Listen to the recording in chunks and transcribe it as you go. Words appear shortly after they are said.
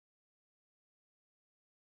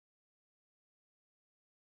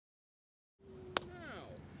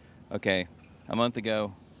Okay, a month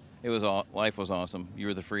ago, life was awesome. You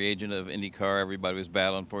were the free agent of IndyCar. Everybody was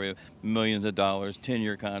battling for you, millions of dollars,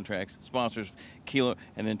 10-year contracts, sponsors, kilo.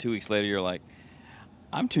 And then 2 weeks later, you're like,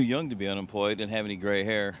 I'm too young to be unemployed and have any gray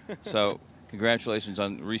hair. So congratulations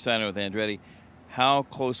on re-signing with Andretti. How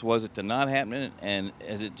close was it to not happening? And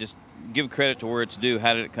as it just give credit to where it's due,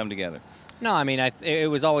 how did it come together? No, I mean, it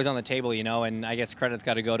was always on the table, you know, and I guess credit's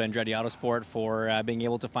got to go to Andretti Autosport for being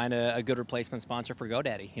able to find a good replacement sponsor for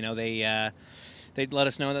GoDaddy. You know, they let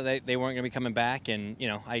us know that they weren't going to be coming back, and you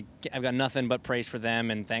know, I've got nothing but praise for them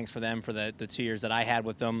and thanks for them for the 2 years that I had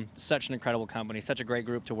with them. Such an incredible company, such a great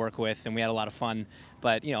group to work with, and we had a lot of fun.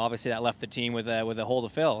 But you know, obviously that left the team with a hole to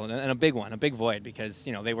fill and a big one, a big void, because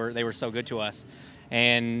you know they were so good to us.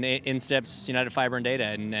 And in steps United Fiber and Data,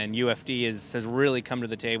 and UFD has really come to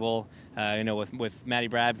the table. You know, with Matty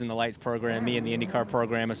Brabs in the Lights program, me in the IndyCar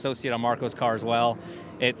program, associate on Marco's car as well.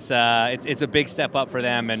 It's a big step up for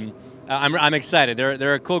them, and I'm excited.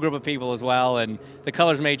 They're a cool group of people as well, and the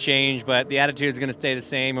colors may change, but the attitude is going to stay the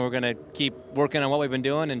same, and we're going to keep working on what we've been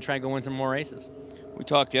doing and try and go win some more races. We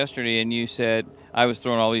talked yesterday, and you said I was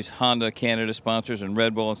throwing all these Honda Canada sponsors and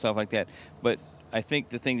Red Bull and stuff like that, but I think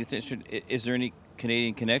the thing that's interesting, is there any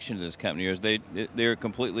Canadian connection to this company, or is they're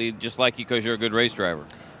completely just like you because you're a good race driver?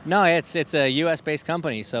 No, it's a U.S.-based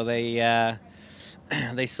company, so they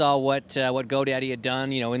saw what GoDaddy had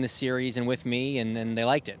done, you know, in the series and with me, and they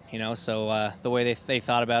liked it, you know. So the way they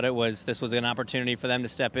thought about it was this was an opportunity for them to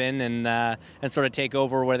step in and sort of take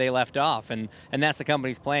over where they left off, and that's the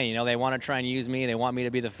company's plan. You know, they want to try and use me. They want me to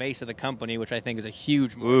be the face of the company, which I think is a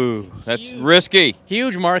huge, that's risky,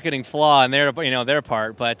 huge marketing flaw in their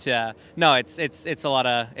part. But no, it's a lot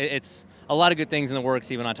of good things in the works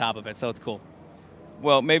even on top of it. So it's cool.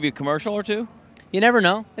 Well, maybe a commercial or two. You never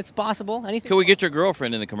know. It's possible. Anything. Could we get your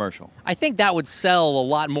girlfriend in the commercial? I think that would sell a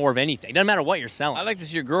lot more of anything. Doesn't matter what you're selling. I'd like to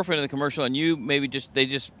see your girlfriend in the commercial, and you maybe they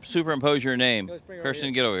just superimpose your name.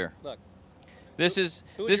 Kirsten, get over here. Look.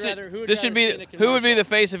 Who would be the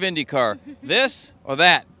face of IndyCar? This or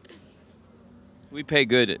that? We pay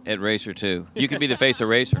good at RACER too. You could be the face of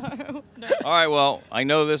RACER. No. All right, well, I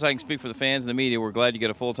know this. I can speak for the fans and the media. We're glad you get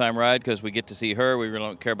a full-time ride because we get to see her. We really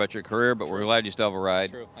don't care about your career, but we're glad you still have a ride.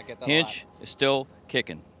 True. I get that Hinch is still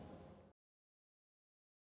kicking.